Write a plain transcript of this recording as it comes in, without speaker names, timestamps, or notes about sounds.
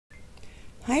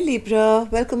Hi Libra,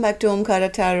 welcome back to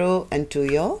Omkaratarot and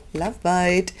to your Love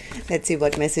Bite. Let's see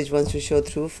what message wants to show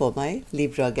through for my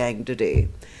Libra gang today.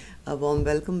 A warm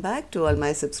welcome back to all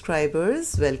my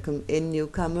subscribers. Welcome in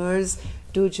newcomers.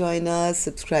 Do join us,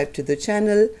 subscribe to the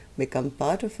channel, become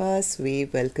part of us. We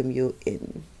welcome you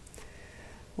in.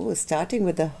 Oh, starting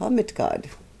with the Hermit card.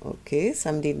 Okay,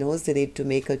 somebody knows they need to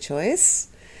make a choice.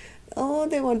 Oh,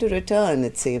 they want to return,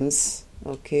 it seems.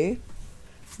 Okay.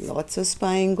 Lots of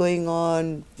spying going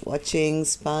on, watching,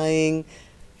 spying.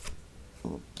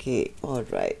 Okay, all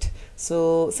right.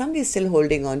 So somebody is still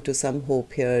holding on to some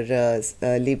hope here,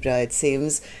 Libra. It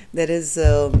seems there is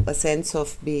a sense of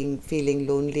feeling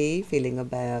lonely, feeling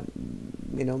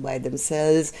by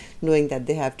themselves, knowing that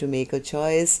they have to make a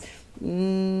choice.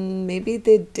 Maybe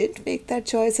they did make that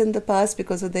choice in the past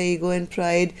because of their ego and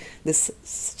pride. This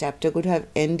chapter could have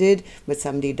ended, but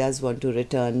somebody does want to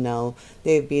return now.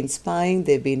 They've been spying,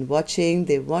 they've been watching,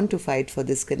 they want to fight for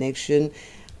this connection.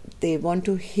 They want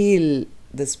to heal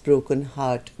this broken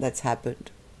heart that's happened.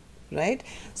 Right?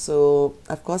 So,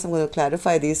 of course, I'm going to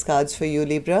clarify these cards for you,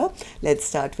 Libra. Let's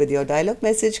start with your dialogue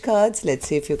message cards. Let's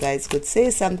see if you guys could say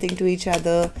something to each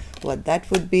other, what that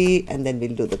would be, and then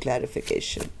we'll do the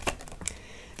clarification.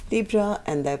 Libra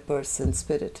and their person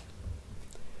spirit.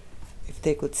 If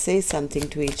they could say something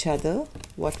to each other,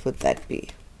 what would that be?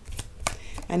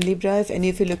 And Libra, if any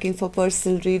of you are looking for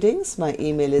personal readings, my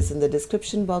email is in the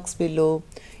description box below.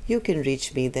 You can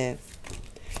reach me there.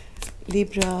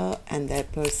 Libra and their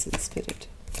person spirit.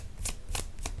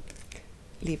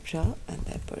 Libra and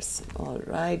their person. All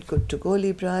right, good to go,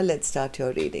 Libra. Let's start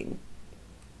your reading.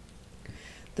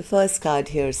 The first card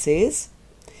here says,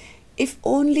 if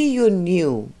only you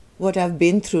knew what I've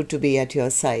been through to be at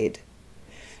your side.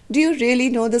 Do you really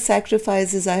know the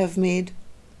sacrifices I have made?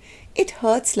 It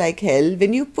hurts like hell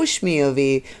when you push me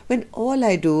away, when all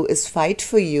I do is fight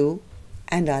for you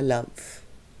and our love.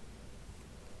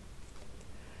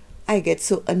 I get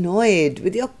so annoyed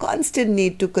with your constant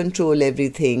need to control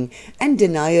everything and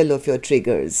denial of your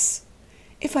triggers.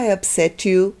 If I upset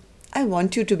you, I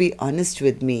want you to be honest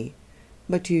with me,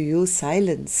 but you use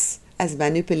silence as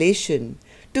manipulation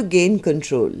to gain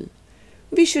control.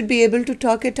 We should be able to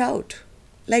talk it out,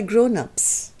 like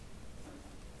grown-ups.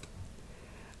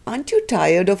 Aren't you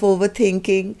tired of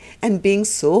overthinking and being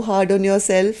so hard on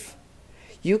yourself?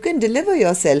 You can deliver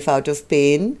yourself out of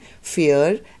pain,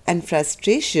 fear, and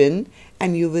frustration,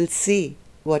 and you will see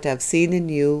what I've seen in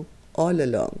you all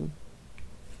along.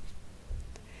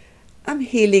 I'm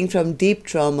healing from deep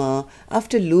trauma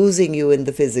after losing you in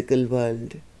the physical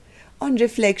world. On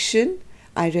reflection,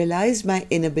 I realized my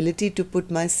inability to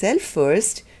put myself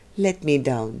first let me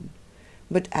down.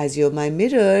 But as you're my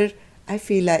mirror, I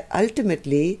feel I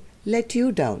ultimately let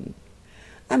you down.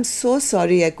 I'm so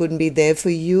sorry I couldn't be there for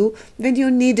you when you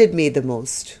needed me the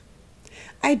most.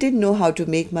 I didn't know how to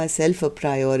make myself a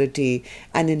priority,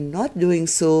 and in not doing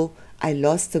so, I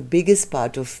lost the biggest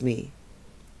part of me,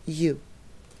 you.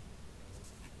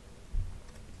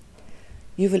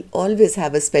 You will always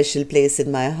have a special place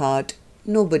in my heart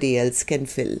nobody else can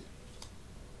fill.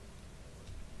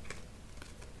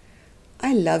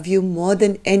 I love you more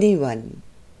than anyone,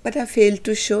 but I failed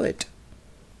to show it.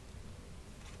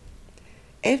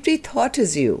 Every thought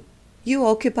is you. You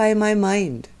occupy my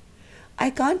mind.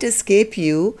 I can't escape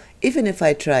you even if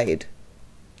I tried.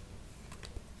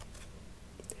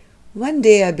 One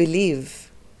day I believe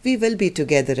we will be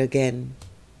together again.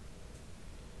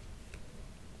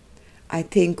 I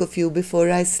think of you before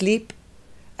I sleep.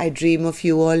 I dream of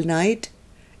you all night,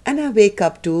 and I wake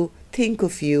up to think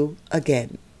of you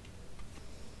again.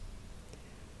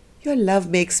 Your love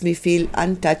makes me feel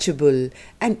untouchable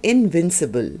and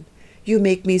invincible. You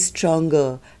make me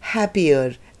stronger,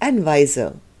 happier, and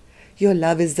wiser. Your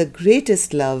love is the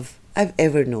greatest love I've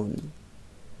ever known.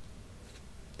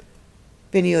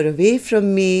 When you're away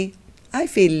from me, I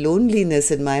feel loneliness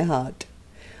in my heart.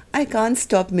 I can't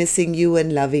stop missing you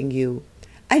and loving you.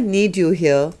 I need you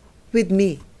here with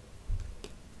me.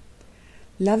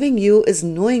 Loving you is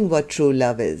knowing what true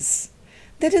love is.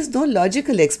 There is no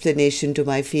logical explanation to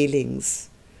my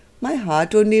feelings. My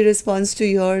heart only responds to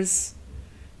yours.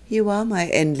 You are my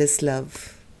endless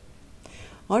love.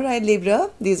 All right, Libra,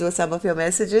 these were some of your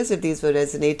messages. If these were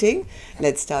resonating,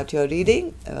 let's start your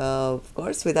reading. Of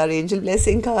course, with our angel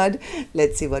blessing card.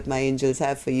 Let's see what my angels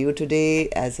have for you today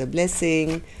as a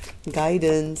blessing,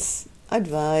 guidance,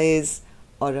 advice,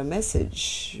 or a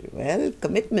message. Well,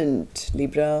 commitment,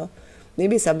 Libra.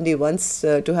 Maybe somebody wants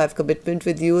to have commitment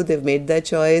with you. They've made their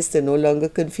choice. They're no longer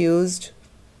confused.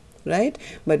 Right?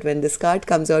 But when this card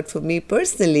comes out for me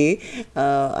personally,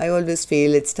 I always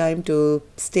feel it's time to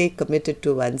stay committed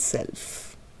to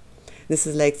oneself. This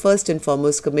is like, first and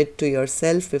foremost, commit to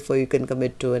yourself before you can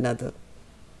commit to another,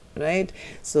 right?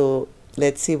 So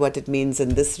let's see what it means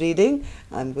in this reading.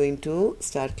 I'm going to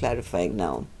start clarifying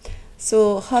now.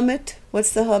 So Hermit,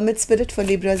 what's the Hermit spirit for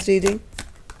Libra's reading?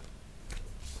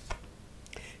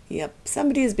 Yep,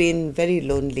 somebody has been very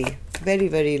lonely, very,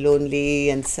 very lonely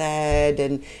and sad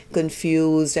and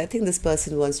confused. I think this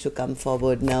person wants to come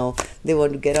forward now. They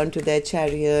want to get onto their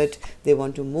chariot. They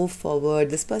want to move forward.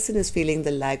 This person is feeling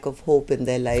the lack of hope in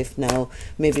their life now,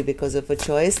 maybe because of a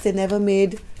choice they never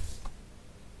made.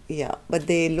 Yeah, but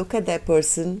they look at their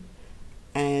person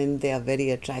and they are very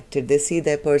attracted. They see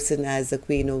their person as a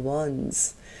Queen of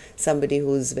Wands, somebody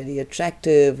who's very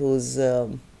attractive, who's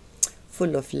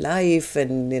full of life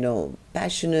and,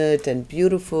 passionate and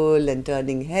beautiful and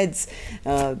turning heads.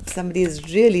 Somebody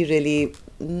is really, really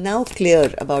now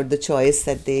clear about the choice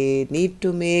that they need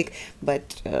to make,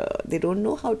 but they don't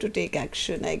know how to take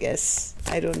action, I guess.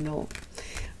 I don't know.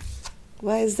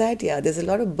 Why is that? Yeah, there's a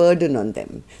lot of burden on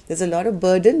them. There's a lot of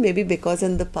burden, maybe because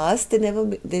in the past they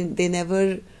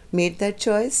never made that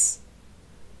choice.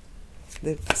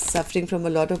 They're suffering from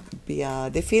a lot of,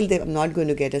 they feel they're not going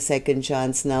to get a second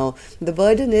chance now. The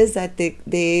burden is that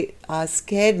they are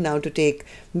scared now to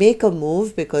make a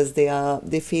move, because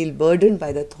they feel burdened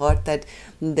by the thought that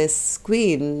this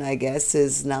queen, I guess,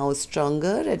 is now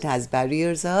stronger, it has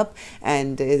barriers up,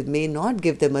 and it may not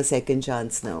give them a second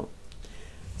chance now.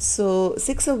 So,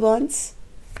 Six of Wands.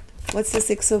 What's the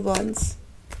Six of Wands?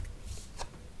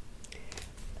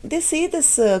 They see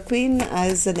this queen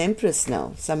as an empress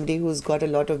now, somebody who's got a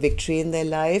lot of victory in their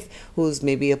life, who's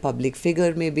maybe a public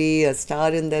figure, maybe a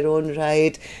star in their own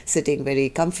right, sitting very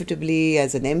comfortably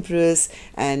as an empress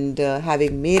and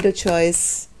having made a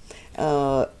choice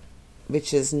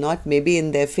which is not maybe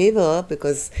in their favor,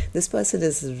 because this person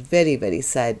is very, very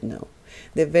sad now.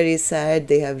 They're very sad,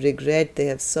 they have regret, they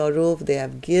have sorrow, they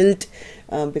have guilt,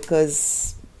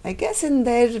 because I guess in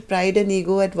their pride and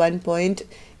ego at one point,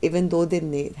 even though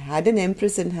they had an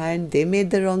empress in hand, they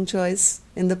made the wrong choice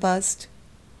in the past.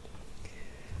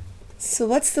 So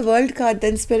what's the World card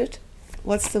then, Spirit?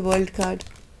 What's the World card?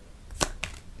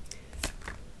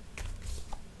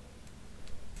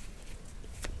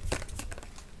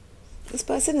 This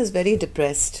person is very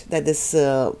depressed that this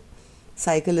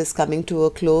cycle is coming to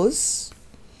a close.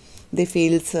 They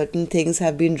feel certain things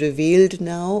have been revealed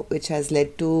now, which has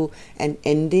led to an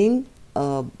ending,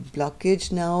 a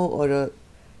blockage now, or a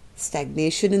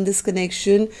stagnation in this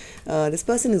connection. This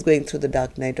person is going through the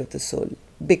dark night of the soul,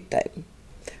 big time.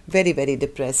 Very, very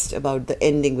depressed about the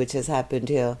ending which has happened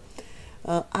here.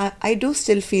 I do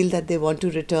still feel that they want to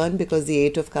return, because the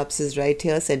Eight of Cups is right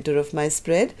here, center of my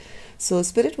spread. So,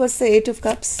 Spirit, what's the Eight of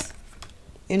Cups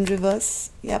in reverse?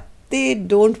 Yep. They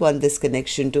don't want this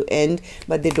connection to end,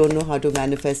 but they don't know how to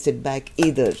manifest it back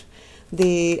either.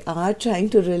 They are trying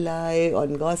to rely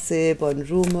on gossip, on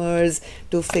rumors,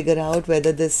 to figure out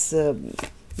whether this, their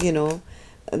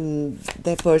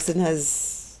person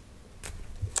has,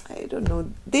 I don't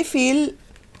know, they feel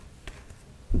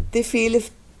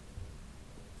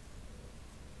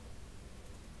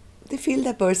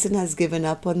the person has given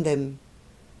up on them.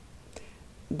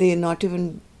 They're not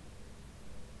even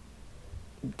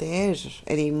there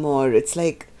anymore. It's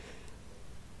like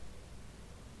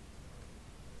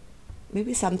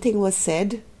maybe something was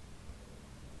said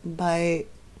by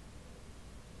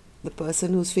the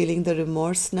person who's feeling the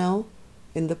remorse now.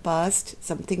 In the past,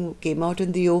 something came out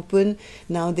in the open.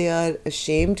 Now they are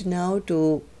ashamed now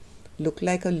to look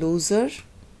like a loser.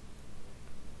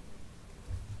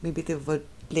 Maybe they were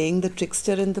playing the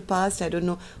trickster in the past. I don't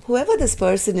know. Whoever this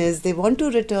person is, they want to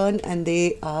return, and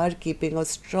they are keeping a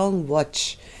strong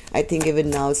watch, I think, even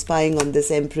now, spying on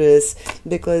this Empress,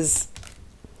 because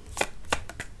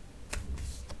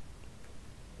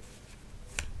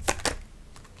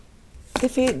they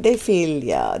feel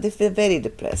very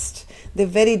depressed. They're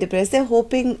very depressed. They're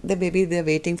hoping that maybe they're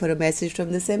waiting for a message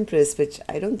from this Empress, which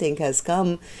I don't think has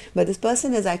come. But this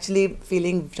person is actually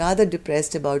feeling rather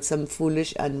depressed about some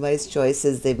foolish, unwise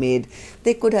choices they made.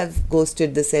 They could have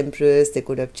ghosted this Empress. They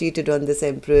could have cheated on this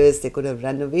Empress. They could have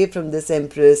run away from this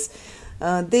Empress.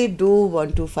 They do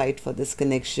want to fight for this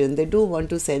connection. They do want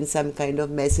to send some kind of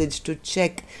message to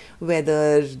check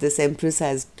whether this Empress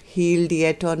has healed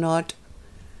yet or not.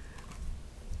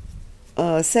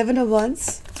 Seven of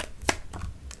Wands.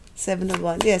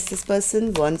 Yes, this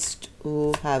person wants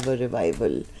to have a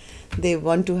revival. They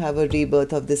want to have a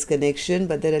rebirth of this connection,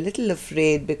 but they're a little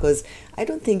afraid because I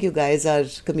don't think you guys are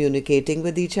communicating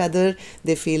with each other.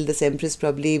 They feel this Empress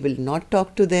probably will not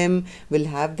talk to them, will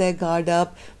have their guard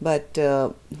up, but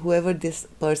whoever this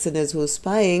person is who's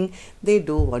spying, they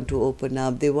do want to open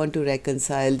up, they want to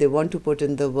reconcile, they want to put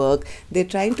in the work. They're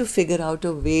trying to figure out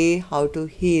a way how to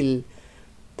heal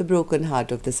the broken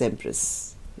heart of this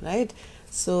Empress, right?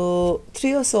 So,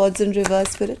 Three of Swords in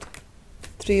reverse, Spirit.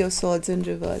 Three of Swords in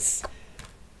reverse.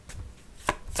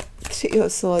 Three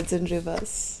of Swords in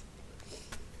reverse.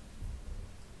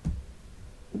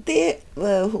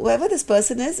 Whoever this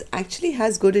person is actually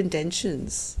has good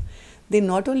intentions. They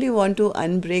not only want to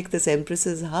unbreak this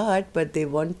Empress's heart, but they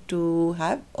want to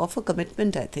offer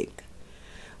commitment, I think.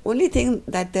 Only thing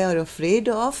that they are afraid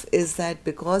of is that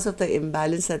because of the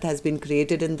imbalance that has been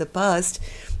created in the past,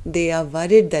 they are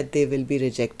worried that they will be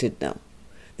rejected now.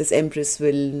 This Empress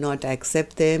will not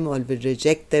accept them or will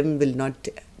reject them, will not,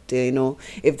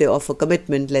 if they offer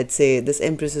commitment, let's say, this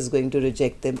Empress is going to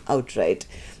reject them outright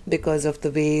because of the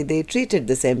way they treated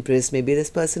this Empress. Maybe this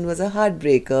person was a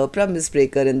heartbreaker, promise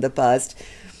breaker in the past,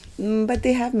 but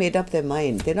they have made up their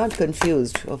mind. They're not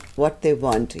confused of what they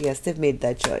want. Yes, they've made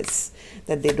that choice,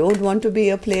 that they don't want to be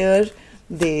a player.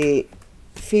 They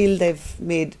feel they've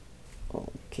made,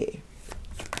 okay.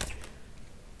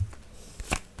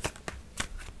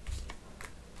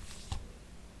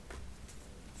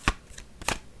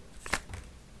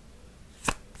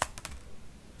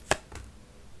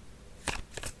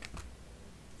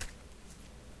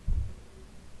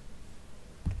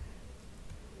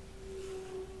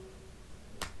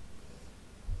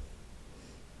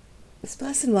 This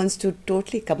person wants to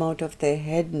totally come out of their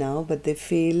head now, but they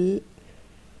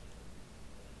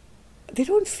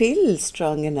don't feel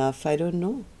strong enough. I don't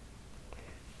know.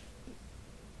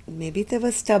 Maybe they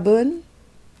were stubborn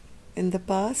in the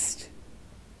past.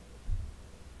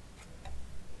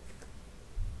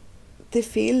 They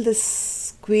feel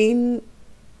this Queen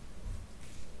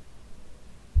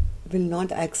will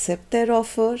not accept their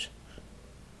offer.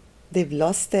 They've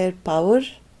lost their power.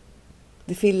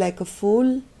 They feel like a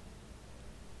fool.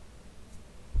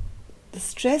 The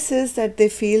stress is that they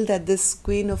feel that this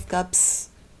Queen of Cups,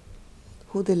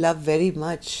 who they love very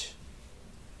much,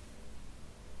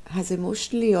 has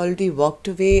emotionally already walked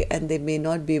away, and they may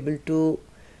not be able to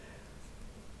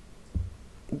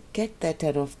get that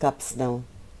Ten of Cups now.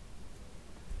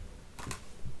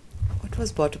 What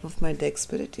was bottom of my deck,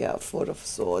 Spirit? Yeah, Four of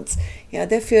Swords. Yeah,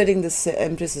 they're fearing this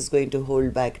Empress is going to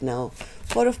hold back now.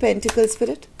 Four of Pentacles,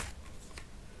 Spirit.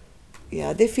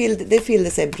 Yeah, they feel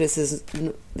this Empress is,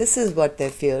 this is what their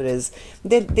fear is.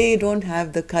 They don't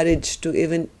have the courage to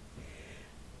even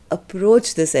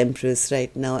approach this Empress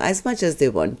right now as much as they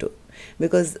want to.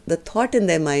 Because the thought in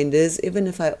their mind is, even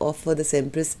if I offer this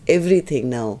Empress everything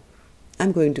now,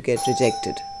 I'm going to get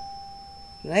rejected.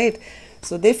 Right?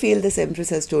 So they feel this Empress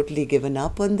has totally given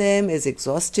up on them, is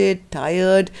exhausted,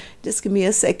 tired. Just give me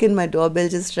a second, my doorbell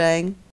just rang.